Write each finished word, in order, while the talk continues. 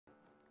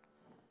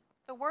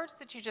The words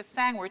that you just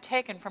sang were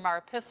taken from our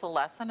epistle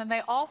lesson, and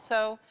they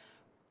also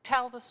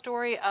tell the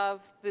story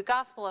of the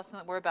gospel lesson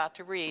that we're about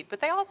to read. But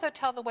they also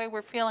tell the way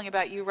we're feeling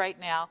about you right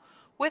now.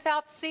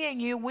 Without seeing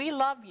you, we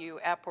love you,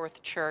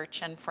 Epworth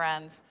Church and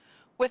friends.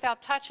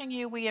 Without touching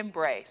you, we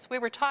embrace. We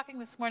were talking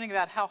this morning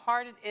about how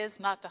hard it is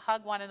not to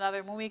hug one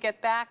another. When we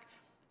get back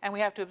and we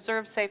have to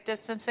observe safe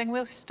distancing,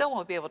 we still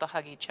won't be able to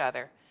hug each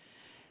other.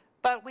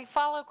 But we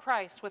follow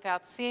Christ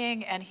without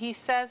seeing, and he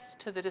says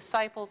to the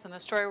disciples in the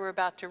story we're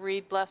about to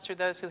read, blessed are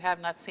those who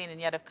have not seen and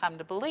yet have come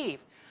to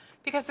believe.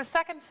 Because the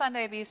second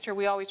Sunday of Easter,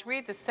 we always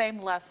read the same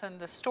lesson,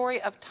 the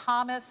story of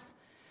Thomas,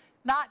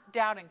 not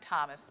doubting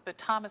Thomas, but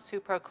Thomas who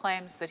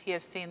proclaims that he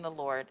has seen the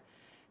Lord.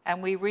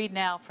 And we read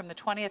now from the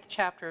 20th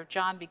chapter of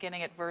John,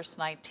 beginning at verse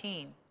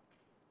 19.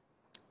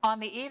 On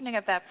the evening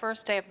of that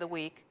first day of the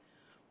week,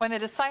 when the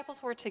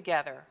disciples were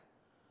together,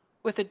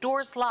 with the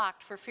doors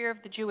locked for fear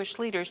of the Jewish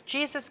leaders,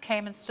 Jesus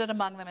came and stood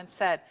among them and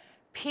said,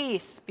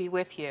 "Peace be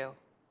with you."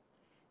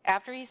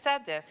 After he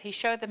said this, he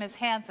showed them his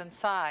hands and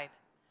side.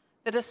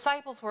 The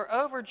disciples were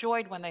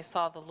overjoyed when they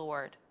saw the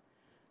Lord.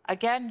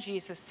 Again,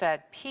 Jesus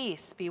said,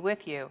 "Peace be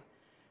with you.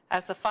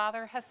 As the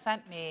Father has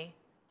sent me,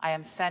 I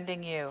am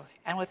sending you."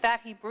 And with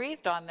that, he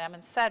breathed on them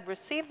and said,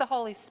 "Receive the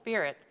Holy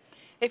Spirit.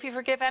 If you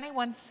forgive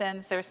anyone's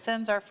sins, their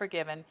sins are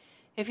forgiven.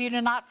 If you do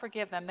not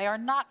forgive them, they are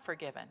not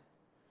forgiven."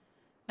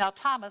 Now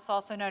Thomas,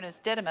 also known as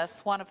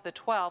Didymus, one of the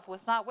 12,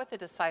 was not with the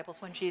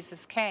disciples when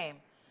Jesus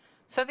came.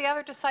 So the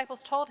other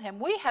disciples told him,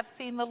 "We have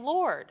seen the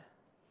Lord."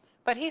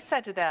 But he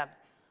said to them,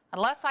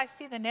 "Unless I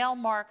see the nail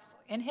marks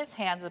in his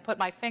hands and put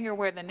my finger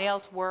where the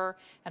nails were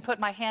and put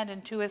my hand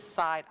into his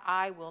side,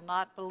 I will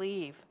not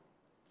believe."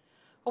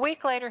 A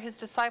week later, his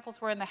disciples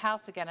were in the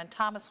house again, and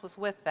Thomas was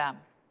with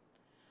them.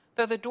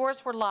 Though the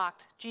doors were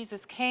locked,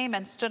 Jesus came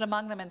and stood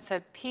among them and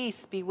said,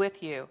 "Peace be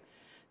with you."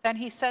 Then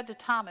he said to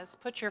Thomas,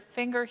 "Put your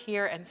finger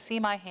here and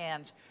see my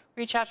hands.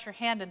 Reach out your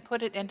hand and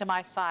put it into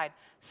my side.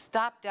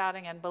 Stop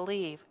doubting and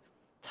believe."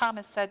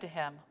 Thomas said to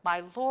him, "My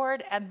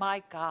Lord and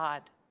my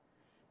God."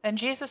 Then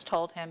Jesus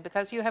told him,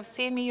 "Because you have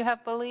seen me, you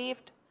have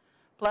believed?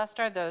 Blessed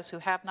are those who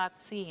have not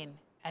seen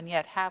and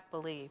yet have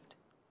believed."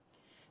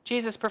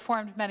 Jesus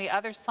performed many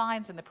other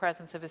signs in the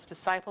presence of his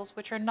disciples,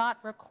 which are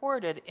not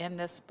recorded in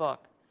this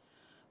book.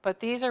 But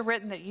these are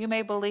written that you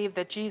may believe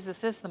that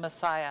Jesus is the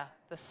Messiah,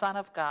 the Son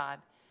of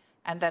God,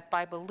 and that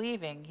by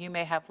believing you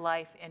may have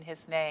life in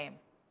his name.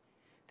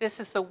 This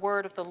is the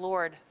word of the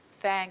Lord.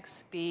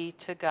 Thanks be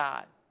to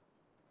God.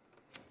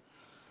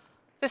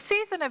 The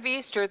season of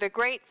Easter, the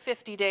great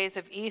 50 days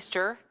of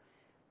Easter,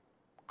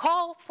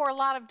 call for a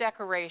lot of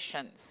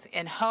decorations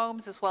in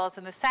homes as well as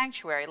in the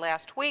sanctuary.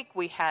 Last week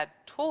we had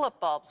tulip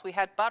bulbs, we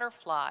had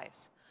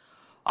butterflies.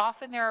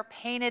 Often there are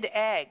painted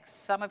eggs.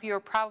 Some of you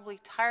are probably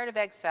tired of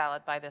egg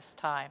salad by this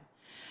time.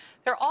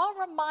 They're all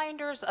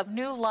reminders of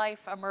new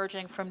life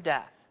emerging from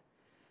death.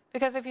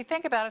 Because if you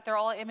think about it, they're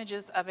all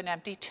images of an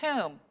empty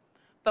tomb.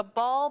 The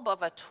bulb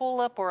of a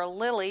tulip or a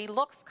lily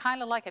looks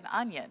kind of like an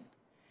onion.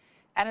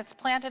 And it's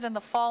planted in the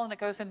fall and it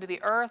goes into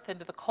the earth,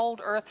 into the cold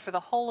earth for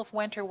the whole of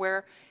winter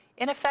where,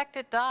 in effect,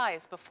 it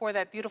dies before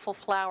that beautiful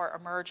flower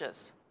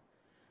emerges.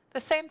 The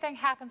same thing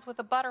happens with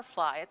a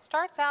butterfly. It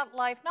starts out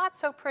life not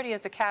so pretty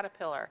as a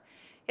caterpillar.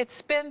 It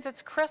spins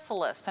its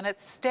chrysalis and it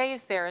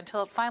stays there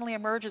until it finally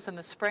emerges in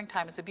the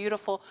springtime as a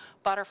beautiful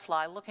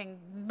butterfly,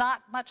 looking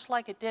not much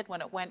like it did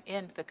when it went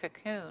into the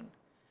cocoon.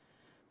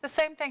 The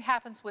same thing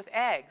happens with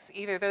eggs,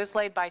 either those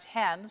laid by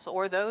hens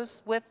or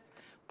those with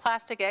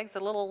plastic eggs, the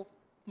little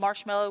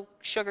marshmallow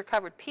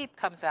sugar-covered peep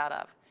comes out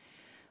of.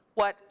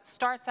 What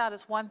starts out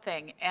as one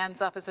thing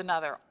ends up as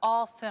another,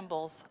 all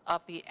symbols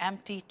of the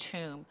empty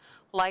tomb,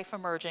 life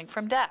emerging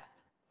from death.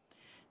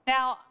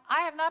 Now,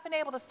 I have not been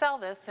able to sell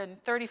this in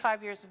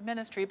 35 years of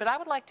ministry, but I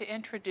would like to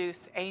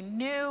introduce a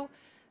new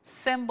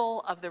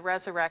symbol of the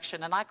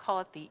resurrection, and I call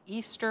it the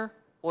Easter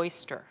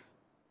oyster.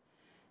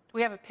 Do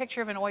we have a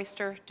picture of an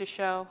oyster to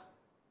show?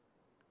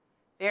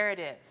 There it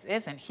is.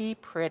 Isn't he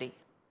pretty?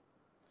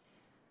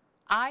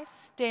 I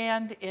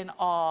stand in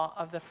awe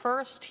of the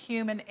first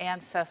human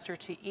ancestor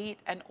to eat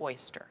an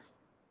oyster.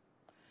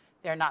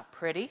 They're not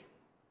pretty.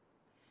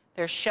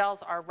 Their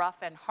shells are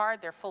rough and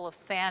hard. They're full of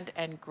sand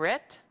and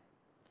grit.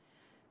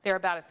 They're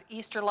about as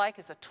Easter-like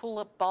as a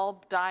tulip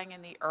bulb dying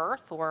in the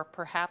earth, or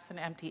perhaps an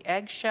empty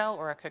eggshell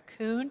or a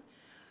cocoon.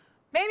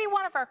 Maybe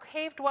one of our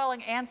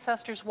cave-dwelling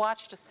ancestors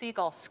watched a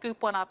seagull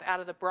scoop one up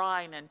out of the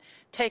brine and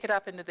take it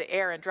up into the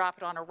air and drop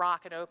it on a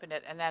rock and open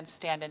it and then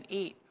stand and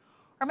eat.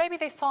 Or maybe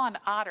they saw an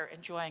otter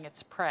enjoying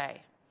its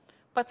prey.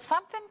 But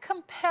something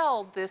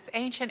compelled this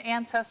ancient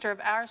ancestor of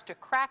ours to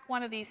crack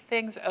one of these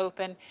things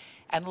open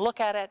and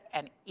look at it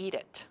and eat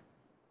it.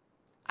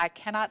 I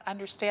cannot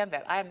understand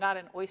that. I am not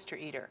an oyster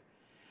eater.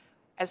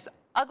 As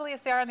ugly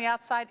as they are on the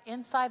outside,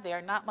 inside they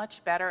are not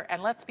much better.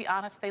 And let's be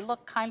honest, they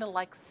look kind of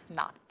like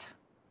snot.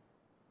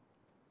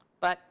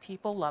 But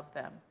people love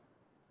them.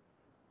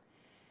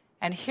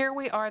 And here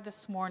we are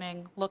this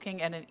morning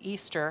looking at an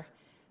Easter.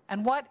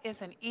 And what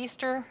is an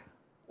Easter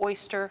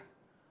oyster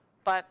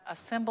but a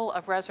symbol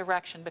of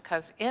resurrection?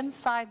 Because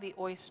inside the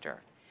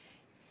oyster,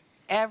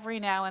 every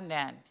now and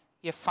then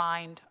you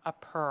find a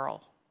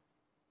pearl.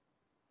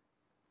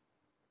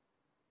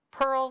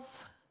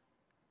 Pearls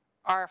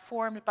are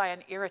formed by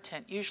an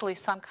irritant, usually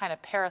some kind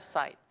of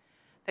parasite,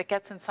 that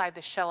gets inside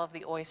the shell of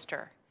the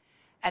oyster.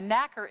 And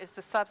nacre is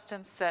the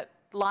substance that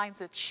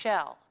lines its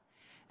shell.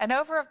 And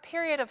over a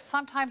period of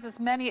sometimes as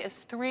many as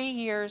 3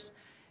 years,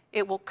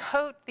 it will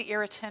coat the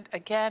irritant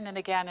again and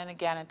again and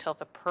again until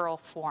the pearl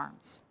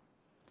forms.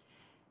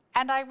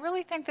 And I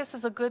really think this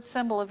is a good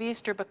symbol of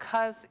Easter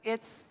because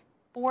it's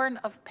born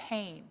of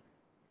pain.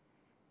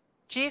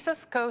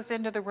 Jesus goes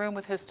into the room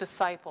with his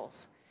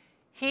disciples.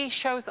 He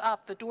shows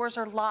up, the doors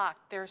are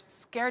locked, they're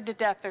scared to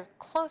death, they're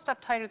closed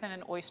up tighter than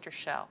an oyster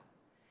shell.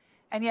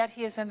 And yet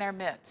he is in their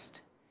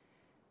midst.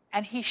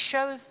 And he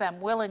shows them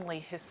willingly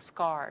his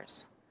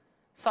scars,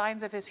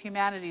 signs of his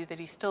humanity that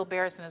he still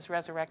bears in his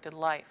resurrected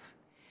life.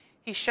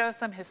 He shows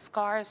them his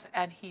scars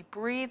and he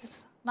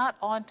breathes not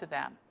onto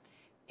them,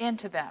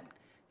 into them.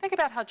 Think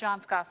about how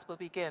John's gospel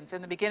begins.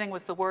 In the beginning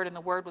was the Word, and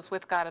the Word was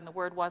with God, and the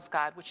Word was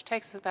God, which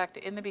takes us back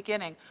to in the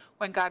beginning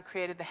when God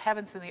created the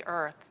heavens and the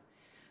earth.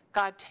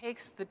 God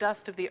takes the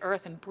dust of the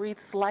earth and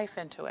breathes life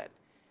into it.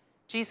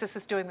 Jesus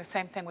is doing the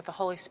same thing with the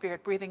Holy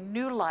Spirit, breathing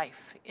new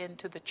life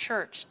into the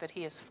church that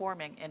he is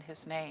forming in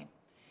his name,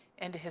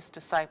 into his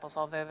disciples,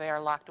 although they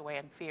are locked away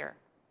in fear.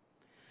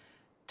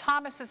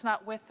 Thomas is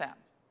not with them.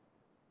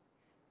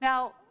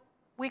 Now,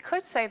 we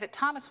could say that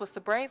Thomas was the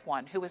brave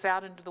one who was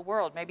out into the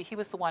world. Maybe he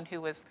was the one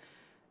who was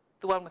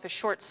the one with a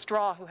short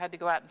straw who had to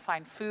go out and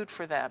find food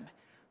for them.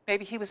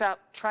 Maybe he was out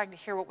trying to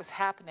hear what was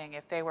happening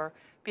if they were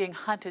being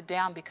hunted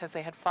down because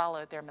they had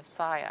followed their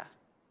Messiah.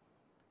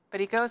 But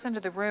he goes into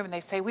the room and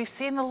they say, "We've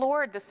seen the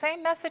Lord," the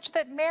same message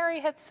that Mary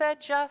had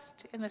said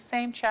just in the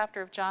same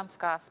chapter of John's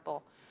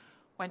Gospel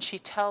when she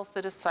tells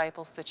the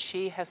disciples that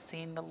she has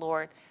seen the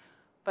Lord,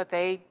 but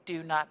they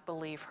do not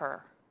believe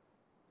her.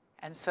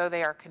 And so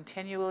they are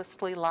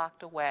continuously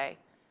locked away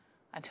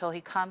until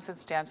he comes and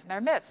stands in their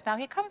midst. Now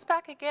he comes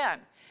back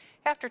again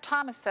after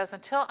Thomas says,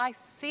 "Until I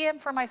see him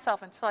for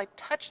myself, until I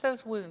touch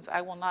those wounds, I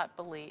will not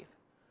believe."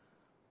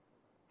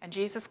 And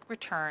Jesus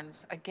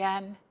returns.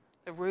 Again,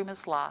 the room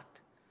is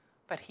locked,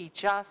 but he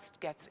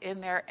just gets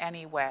in there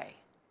anyway.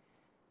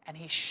 And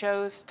he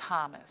shows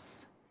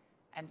Thomas.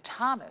 And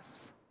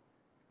Thomas,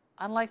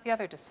 unlike the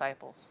other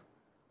disciples,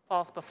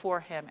 falls before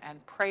him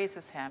and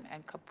praises him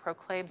and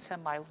proclaims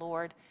him my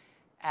Lord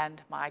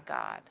and my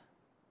God.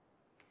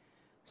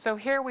 So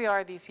here we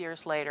are these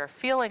years later,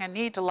 feeling a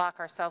need to lock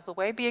ourselves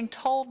away, being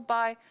told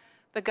by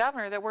the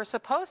governor that we're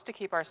supposed to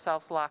keep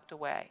ourselves locked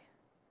away.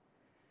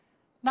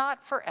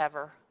 Not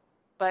forever,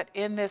 but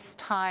in this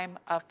time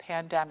of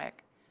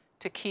pandemic,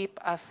 to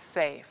keep us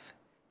safe,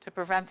 to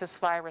prevent this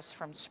virus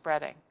from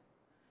spreading.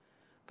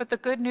 But the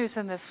good news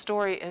in this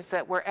story is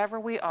that wherever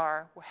we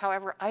are,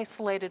 however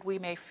isolated we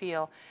may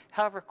feel,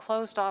 however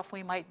closed off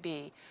we might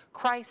be,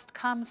 Christ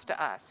comes to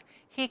us.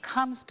 He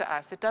comes to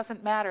us. It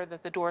doesn't matter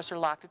that the doors are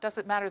locked. It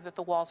doesn't matter that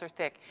the walls are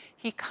thick.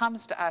 He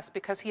comes to us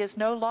because he is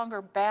no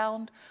longer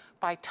bound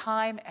by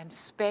time and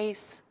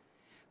space,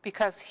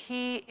 because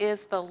he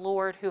is the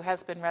Lord who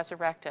has been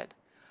resurrected.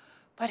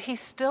 But he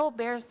still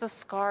bears the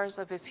scars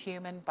of his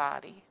human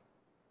body.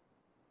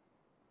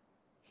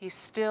 He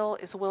still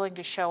is willing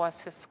to show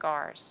us his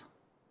scars.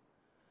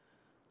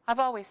 I've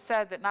always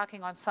said that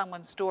knocking on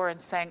someone's door and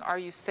saying, "Are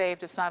you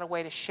saved?" is not a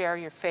way to share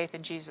your faith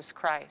in Jesus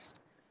Christ.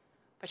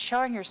 But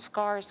showing your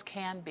scars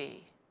can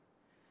be.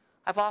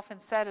 I've often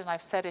said, and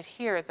I've said it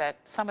here, that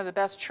some of the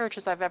best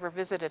churches I've ever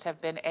visited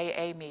have been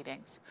AA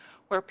meetings,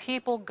 where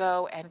people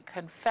go and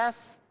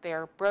confess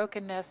their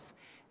brokenness,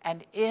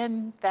 and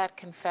in that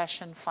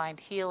confession find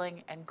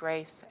healing and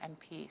grace and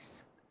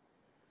peace.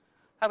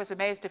 I was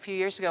amazed a few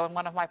years ago when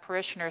one of my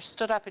parishioners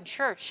stood up in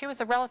church. She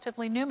was a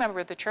relatively new member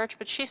of the church,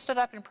 but she stood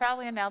up and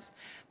proudly announced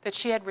that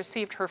she had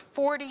received her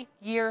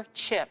 40-year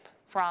chip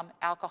from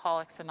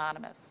Alcoholics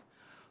Anonymous.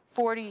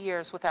 40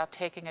 years without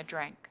taking a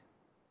drink.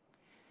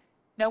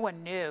 No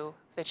one knew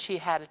that she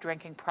had a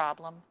drinking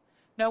problem.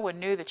 No one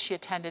knew that she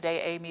attended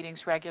AA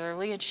meetings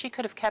regularly, and she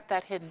could have kept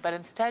that hidden. But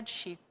instead,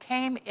 she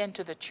came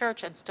into the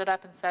church and stood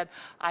up and said,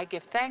 "I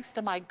give thanks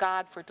to my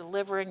God for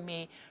delivering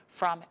me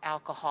from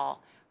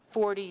alcohol."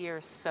 40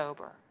 years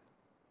sober.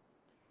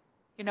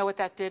 You know what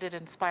that did? It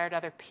inspired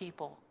other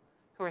people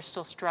who are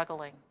still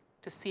struggling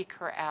to seek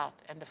her out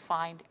and to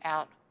find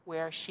out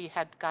where she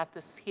had got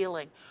this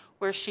healing,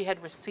 where she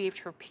had received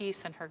her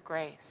peace and her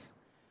grace.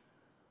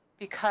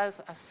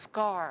 Because a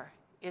scar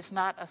is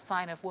not a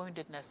sign of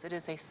woundedness, it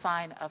is a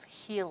sign of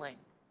healing,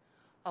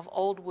 of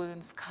old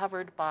wounds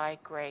covered by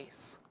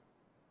grace.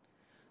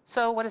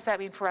 So what does that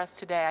mean for us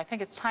today? I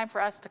think it's time for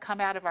us to come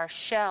out of our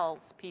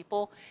shells,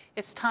 people.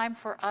 It's time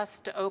for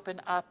us to open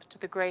up to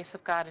the grace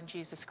of God in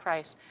Jesus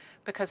Christ,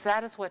 because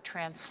that is what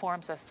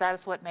transforms us. That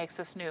is what makes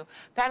us new.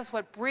 That is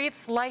what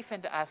breathes life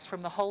into us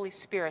from the Holy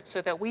Spirit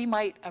so that we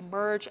might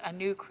emerge a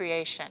new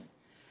creation.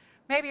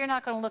 Maybe you're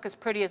not going to look as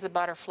pretty as a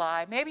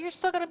butterfly. Maybe you're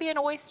still going to be an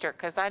oyster,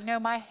 because I know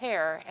my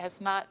hair has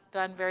not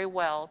done very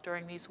well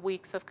during these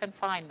weeks of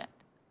confinement.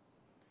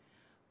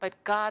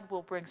 But God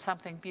will bring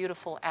something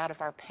beautiful out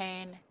of our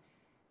pain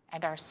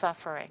and our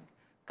suffering.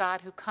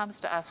 God who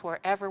comes to us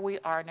wherever we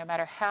are, no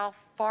matter how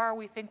far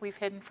we think we've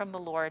hidden from the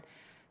Lord,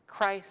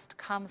 Christ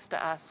comes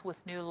to us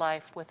with new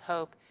life, with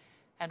hope,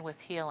 and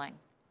with healing.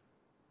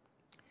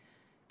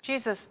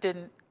 Jesus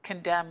didn't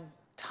condemn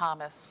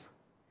Thomas.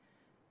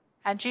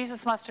 And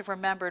Jesus must have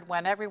remembered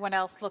when everyone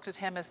else looked at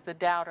him as the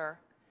doubter,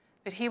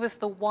 that he was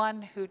the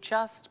one who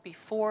just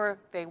before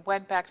they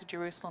went back to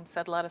Jerusalem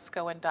said, "Let us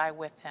go and die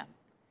with him."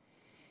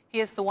 He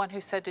is the one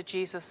who said to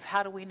Jesus,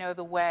 "How do we know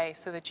the way?"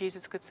 So that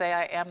Jesus could say,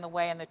 "I am the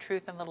way and the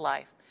truth and the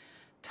life."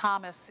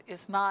 Thomas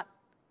is not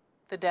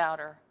the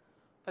doubter,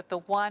 but the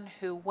one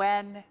who,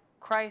 when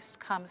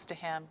Christ comes to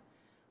him,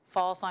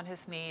 falls on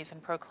his knees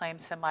and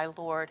proclaims him my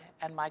Lord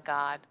and my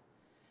God.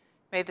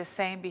 May the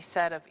same be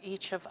said of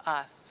each of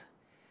us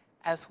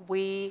as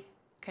we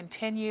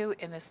continue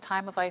in this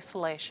time of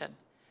isolation,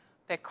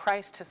 that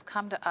Christ has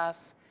come to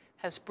us,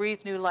 has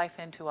breathed new life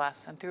into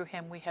us, and through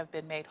him we have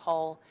been made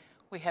whole,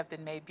 we have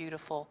been made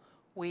beautiful,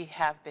 we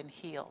have been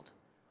healed.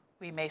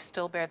 We may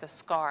still bear the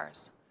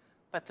scars,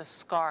 but the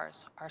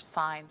scars are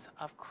signs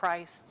of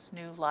Christ's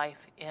new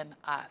life in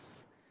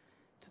us.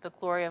 To the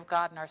glory of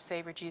God and our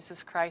Savior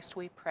Jesus Christ,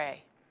 we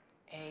pray.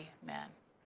 Amen.